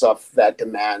said, the stuff that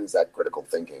demands that critical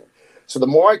thinking. So the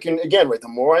more I can, again, right, the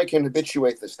more I can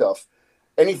habituate this stuff,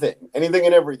 anything and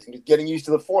everything, getting used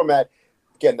to the format,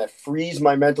 again, that frees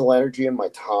my mental energy and my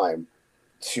time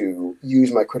to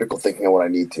use my critical thinking on what I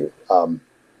need to.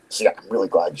 So yeah, I'm really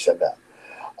glad you said that.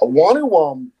 I want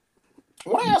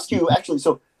to ask you actually.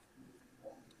 So,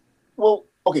 well,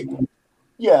 okay,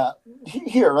 yeah,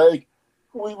 here, like,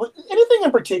 anything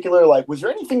in particular? Like, was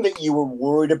there anything that you were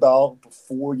worried about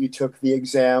before you took the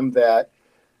exam that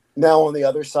now on the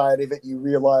other side of it you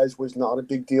realize was not a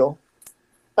big deal?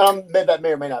 That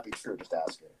may or may not be true. Just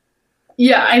asking.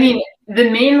 Yeah, I mean, the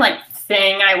main like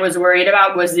thing I was worried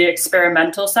about was the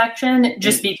experimental section,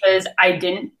 just because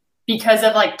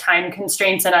of like time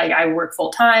constraints and I work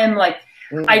full time. Like,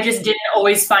 I just didn't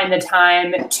always find the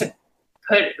time to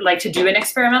do an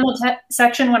experimental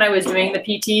section when I was doing the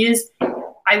PTs.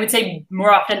 I would say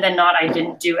more often than not, I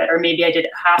didn't do it, or maybe I did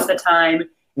it half the time.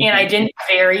 And I didn't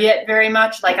vary it very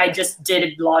much. Like, I just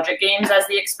did logic games as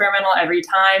the experimental every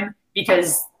time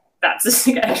because that's the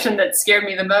section that scared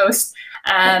me the most.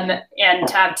 And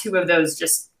to have two of those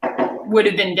just would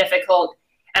have been difficult.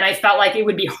 And I felt like it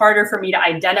would be harder for me to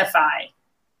identify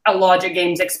a logic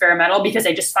games experimental because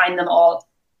I just find them all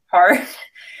hard.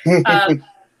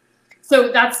 So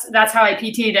that's how I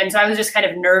PT'd. And so I was just kind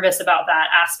of nervous about that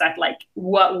aspect. Like,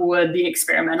 what would the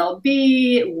experimental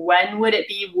be? When would it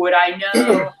be? Would I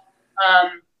know?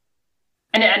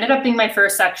 And it ended up being my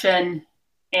first section,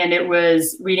 and it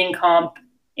was reading comp.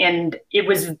 And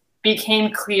it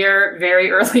became clear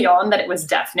very early on that it was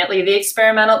definitely the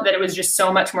experimental, that it was just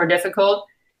so much more difficult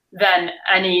than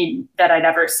any that I'd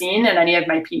ever seen in any of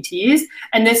my PTs.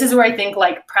 And this is where I think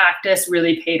like practice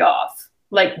really paid off.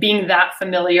 Like being that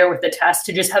familiar with the test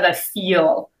to just have a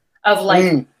feel of like,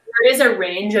 there is a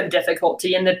range of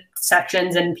difficulty in the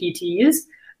sections and PTs,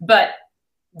 but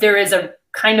there is a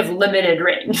kind of limited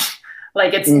range.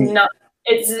 Like I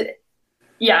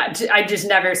just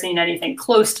never seen anything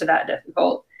close to that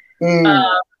difficult.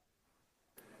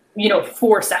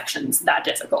 4 sections that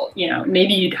difficult.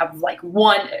 Maybe you'd have like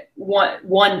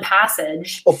one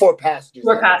passage. Oh, 4 passages.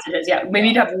 4 passages, yeah. Maybe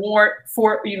you'd have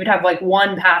four. You would have like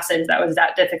one passage that was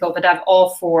that difficult, but to have all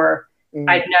 4,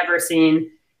 I'd never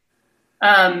seen.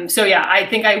 So yeah, I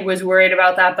think I was worried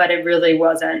about that, but it really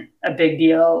wasn't a big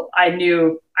deal. I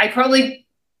knew I probably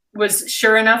was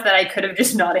sure enough that I could have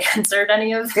just not answered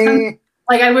any of them.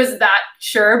 Like, I was that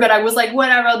sure, but I was like,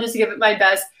 whatever, I'll just give it my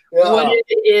best. Yeah. What if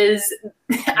it is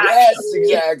actually,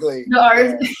 yes, exactly.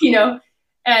 Ours,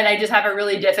 and I just have a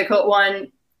really difficult one.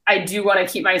 I do want to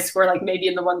keep my score like maybe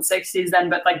in the 160s then,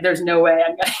 but like there's no way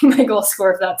I'm getting my goal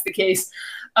score if that's the case.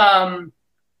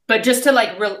 But just to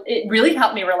like, it really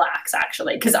helped me relax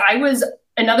actually. Cause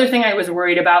another thing I was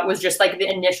worried about was just like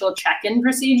the initial check-in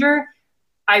procedure.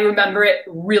 I remember it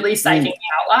really psyching me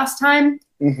out last time.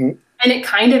 And it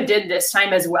kind of did this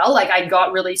time as well. Like, I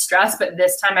got really stressed, but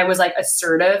this time I was like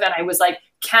assertive and I was like,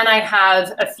 can I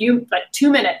have 2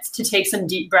 minutes to take some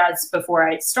deep breaths before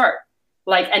I start?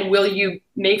 Like, and will you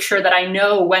make sure that I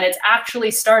know when it's actually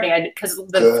starting? Because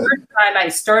the first time I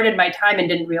started my time and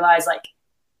didn't realize like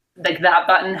that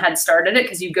button had started it,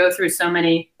 because you go through so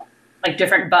many like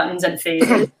different buttons and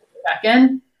phases back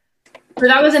in. So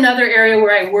that was another area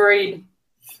where I worried,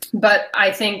 but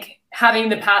I think having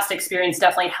the past experience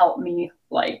definitely helped me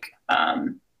like,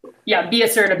 be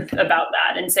assertive about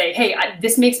that and say, hey,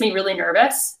 this makes me really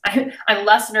nervous. I'm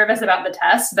less nervous about the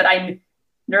test, but I'm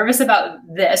nervous about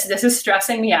this. This is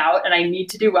stressing me out and I need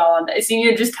to do well on this.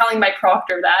 Just telling my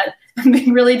proctor that, I'm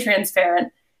being really transparent.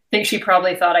 I think she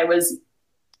probably thought I was,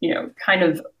 kind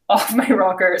of off my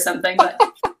rocker or something, but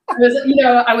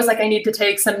I was like, I need to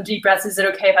take some deep breaths. Is it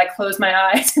okay if I close my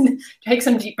eyes and take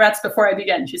some deep breaths before I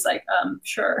begin? She's like,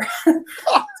 sure.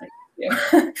 I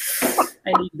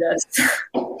need this.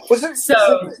 No,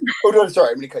 sorry,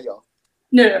 I'm going to cut you off.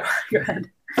 No, go ahead.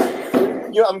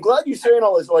 I'm glad you're saying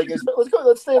all this. Like,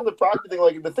 let's stay on the proctor thing.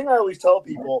 Like, the thing I always tell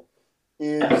people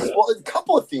is, a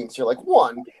couple of things here. Like,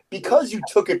 one, because you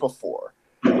took it before,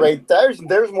 right? There's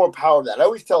more power to that. I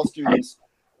always tell students,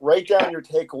 write down your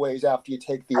takeaways after you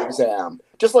take the exam,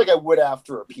 just like I would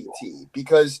after a PT,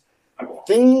 because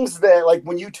things that, like,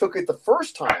 when you took it the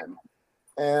first time,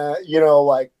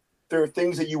 like, there are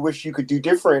things that you wish you could do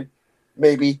different,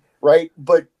 maybe, right?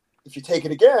 But if you take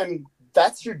it again,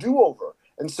 that's your do-over.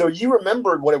 And so you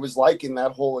remembered what it was like in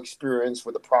that whole experience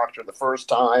with the proctor the first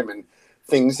time, and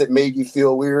things that made you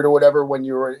feel weird or whatever when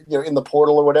you were, in the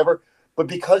portal or whatever. But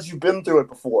because you've been through it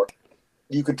before,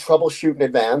 you could troubleshoot in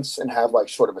advance and have like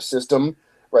sort of a system,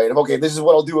 right? Of, okay, this is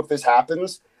what I'll do if this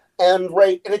happens. And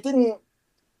it didn't,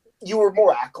 you were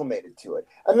more acclimated to it.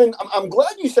 And then I'm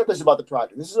glad you said this about the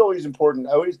project. This is always important.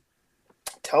 I always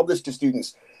tell this to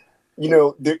students,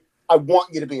 I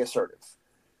want you to be assertive.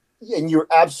 And you're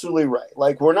absolutely right.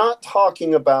 Like, we're not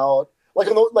talking about,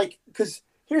 because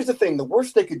here's the thing, the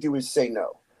worst they could do is say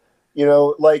no.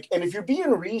 And if you're being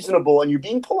reasonable and you're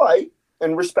being polite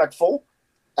and respectful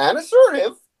and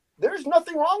assertive, there's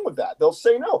nothing wrong with that. They'll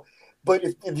say no. But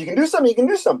if you can do something, you can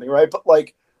do something, right? But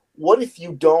like, what if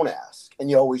you don't ask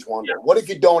and you always wonder? What if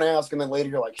you don't ask and then later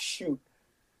you're like, shoot,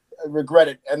 I regret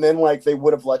it. And then like they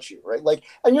would have let you, right? Like,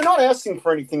 and you're not asking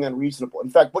for anything unreasonable. In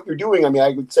fact, what you're doing, I mean, I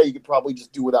would say you could probably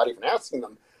just do without even asking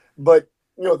them, but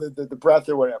the breath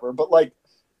or whatever. But like,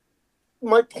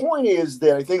 my point is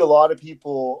that I think a lot of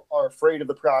people are afraid of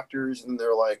the proctors, and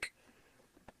they're like,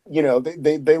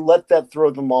 they let that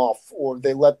throw them off, or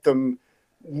they let them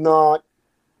not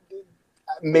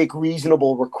make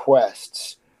reasonable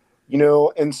requests,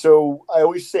 and so I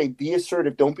always say, be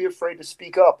assertive. Don't be afraid to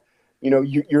speak up.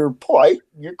 You're polite,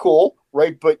 you're cool,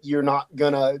 right? But you're not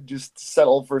gonna just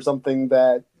settle for something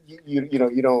that you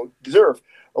don't deserve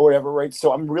or whatever, right?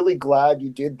 So I'm really glad you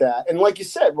did that. And like you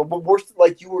said,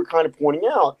 like you were kind of pointing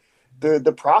out,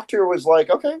 the proctor was like,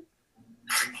 okay,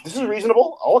 this is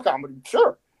reasonable. I'll accommodate,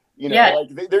 sure.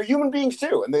 Like they're human beings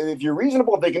too, and if you're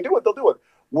reasonable, if they can do it, they'll do it.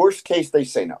 Worst case, they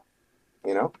say no.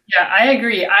 Yeah, I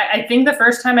agree. I think the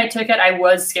first time I took it, I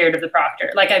was scared of the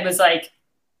proctor. Like, I was like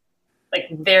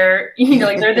they're,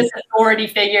 they're this authority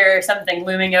figure or something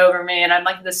looming over me. And I'm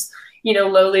like this,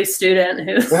 lowly student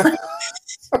who's,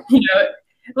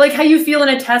 like how you feel in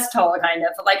a test hall, kind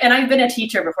of like, and I've been a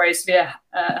teacher before. I used to be a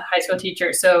high school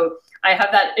teacher. So I have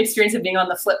that experience of being on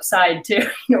the flip side too,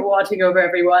 watching over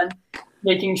everyone,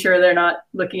 making sure they're not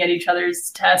looking at each other's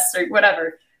tests or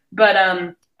whatever.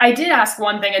 But, I did ask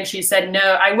one thing and she said, no,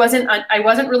 I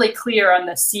wasn't really clear on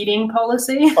the seating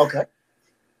policy. Okay.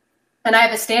 And I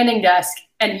have a standing desk.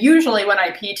 And usually when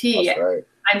I PT, right,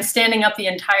 I'm standing up the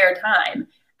entire time.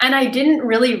 And I didn't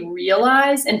really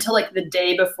realize until like the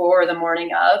day before or the morning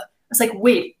of, I was like,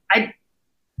 wait, I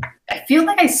feel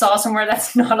like I saw somewhere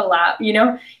that's not allowed,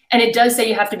 and it does say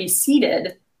you have to be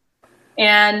seated.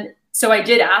 And so I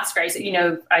did ask her, I said,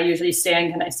 I usually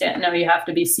stand. Can I stand? No, you have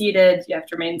to be seated. You have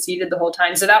to remain seated the whole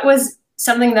time. So that was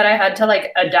something that I had to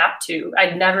like adapt to.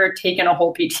 I'd never taken a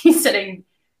whole PT sitting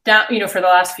down, for the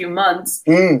last few months.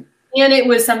 And it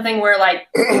was something where like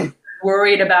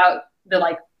worried about the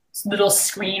like little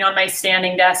screen on my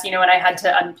standing desk, and I had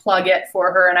to unplug it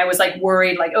for her. And I was like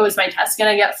worried, like, oh, is my test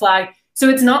going to get flagged? So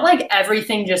it's not like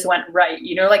everything just went right.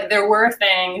 Like there were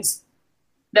things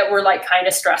that were like kind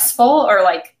of stressful or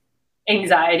like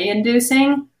anxiety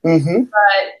inducing, but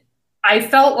I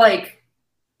felt like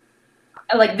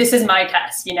this is my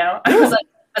test, I was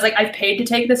like, I've paid to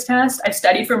take this test. I've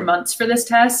studied for months for this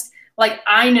test. Like,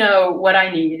 I know what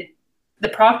I need. The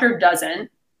proctor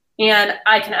doesn't, and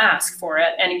I can ask for it.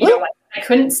 And, like, I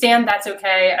couldn't stand, that's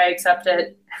okay. I accept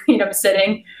it,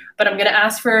 sitting, but I'm going to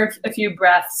ask for a few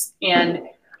breaths. And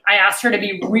I asked her to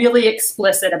be really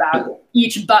explicit about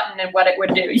each button and what it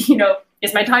would do.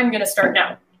 Is my time going to start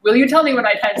now? Will you tell me when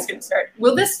my time is going to start?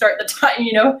 Will this start the time,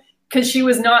 because she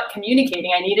was not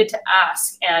communicating. I needed to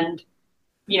ask, and,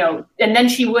 and then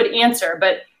she would answer.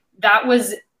 But I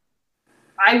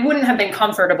wouldn't have been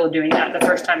comfortable doing that the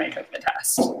first time I took the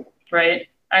test, right?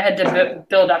 I had to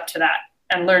build up to that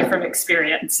and learn from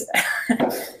experience.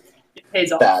 It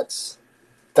pays off. That's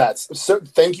so,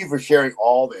 thank you for sharing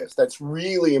all this. That's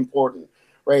really important,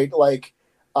 right? Like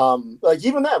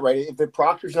even that, right? If the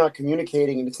proctor's not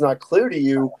communicating and it's not clear to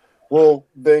you, well,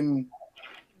 then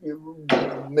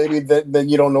maybe then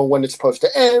you don't know when it's supposed to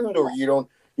end, or you don't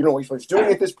know what you're supposed to be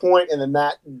doing at this point, and then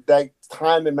that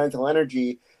time and mental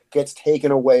energy gets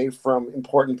taken away from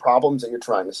important problems that you're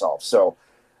trying to solve. So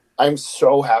I'm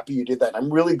so happy you did that.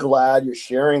 I'm really glad you're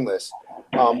sharing this.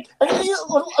 And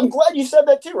I'm glad you said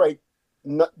that too, right?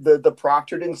 The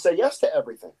proctor didn't say yes to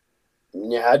everything.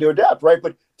 You had to adapt, right?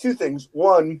 But two things.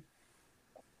 One,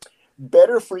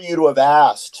 better for you to have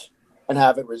asked and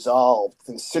have it resolved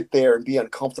than sit there and be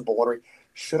uncomfortable wondering,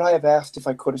 should I have asked if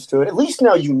I could have stood? At least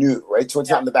now you knew, right? So it's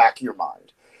not in the back of your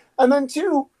mind. And then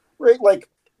two, right, like,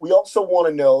 we also want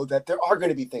to know that there are going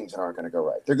to be things that aren't going to go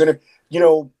right. They're going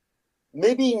to,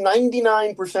 maybe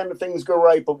 99% of things go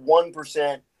right, but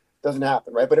 1% doesn't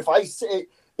happen, right? But if I say,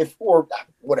 or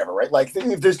whatever, right? Like,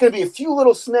 if there's going to be a few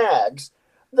little snags,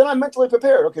 then I'm mentally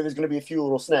prepared. Okay, there's going to be a few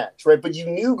little snacks, right? But you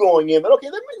knew going in that, okay,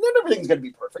 then everything's going to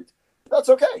be perfect. That's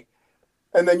okay.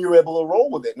 And then you're able to roll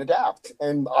with it and adapt.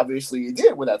 And obviously you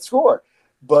did with that score.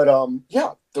 But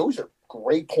yeah, those are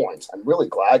great points. I'm really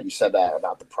glad you said that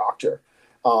about the proctor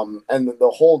and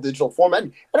the whole digital format.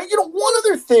 And one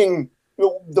other thing,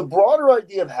 the broader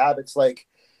idea of habits, like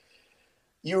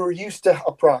you were used to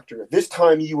a proctor. This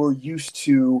time you were used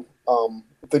to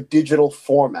the digital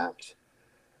format.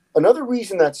 Another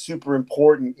reason that's super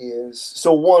important is,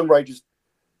 so one, right, just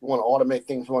we want to automate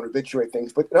things, we want to habituate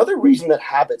things. But another reason that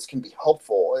habits can be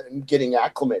helpful in getting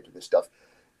acclimated to this stuff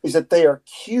is that they are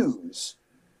cues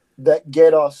that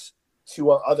get us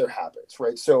to our other habits,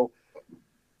 right? So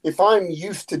if I'm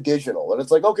used to digital and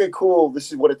it's like, okay, cool,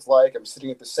 this is what it's like. I'm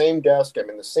sitting at the same desk. I'm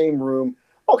in the same room.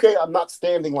 Okay, I'm not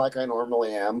standing like I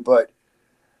normally am, but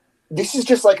this is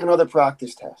just like another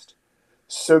practice test.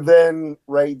 So then,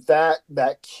 right,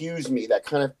 that cues me, that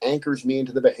kind of anchors me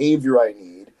into the behavior I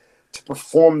need to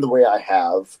perform the way I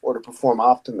have or to perform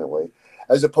optimally,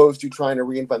 as opposed to trying to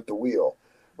reinvent the wheel,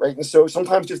 right? And so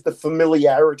sometimes just the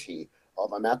familiarity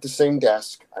of I'm at the same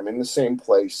desk, I'm in the same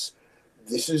place,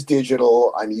 this is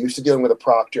digital, I'm used to dealing with a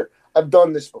proctor. I've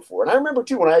done this before. And I remember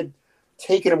too, when I'd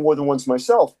taken it more than once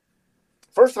myself,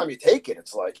 first time you take it,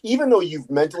 it's like, even though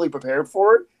you've mentally prepared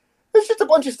for it, there's just a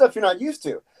bunch of stuff you're not used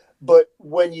to. But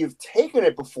when you've taken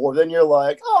it before, then you're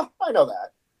like, oh, I know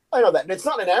that. And it's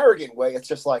not in an arrogant way. It's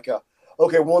just like,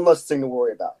 okay, one less thing to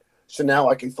worry about. So now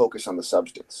I can focus on the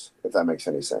substance, if that makes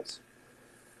any sense.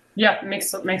 Yeah, it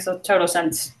makes a total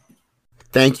sense.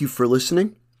 Thank you for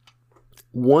listening.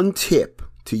 One tip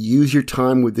to use your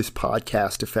time with this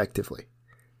podcast effectively.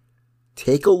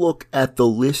 Take a look at the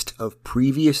list of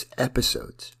previous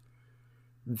episodes.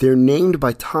 They're named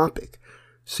by topic,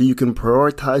 so you can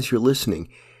prioritize your listening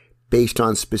based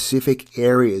on specific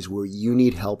areas where you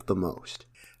need help the most.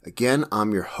 Again,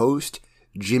 I'm your host,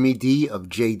 Jimmy D of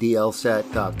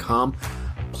JDLSAT.com.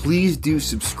 Please do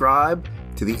subscribe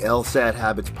to the LSAT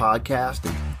Habits podcast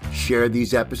and share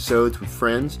these episodes with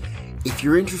friends. If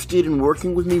you're interested in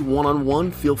working with me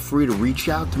one-on-one, feel free to reach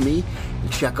out to me and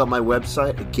check out my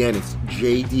website. Again, it's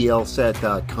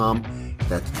JDLSAT.com.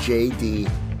 That's JDLSAT.com.